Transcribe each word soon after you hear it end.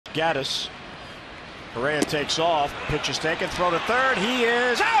Gaddis. Correa takes off. Pitch is taken. Throw to third. He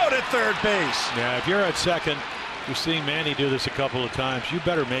is out at third base. Yeah, if you're at second, you've seen Manny do this a couple of times. You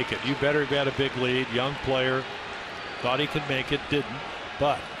better make it. You better get a big lead. Young player. Thought he could make it. Didn't.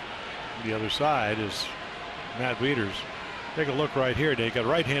 But the other side is Matt Wieters. Take a look right here. They got a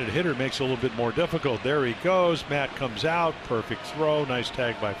right-handed hitter. Makes it a little bit more difficult. There he goes. Matt comes out. Perfect throw. Nice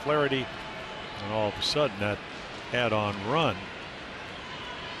tag by Flaherty. And all of a sudden that add-on run.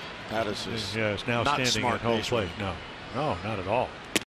 That is now not standing smart at home base plate. running. No, not at all.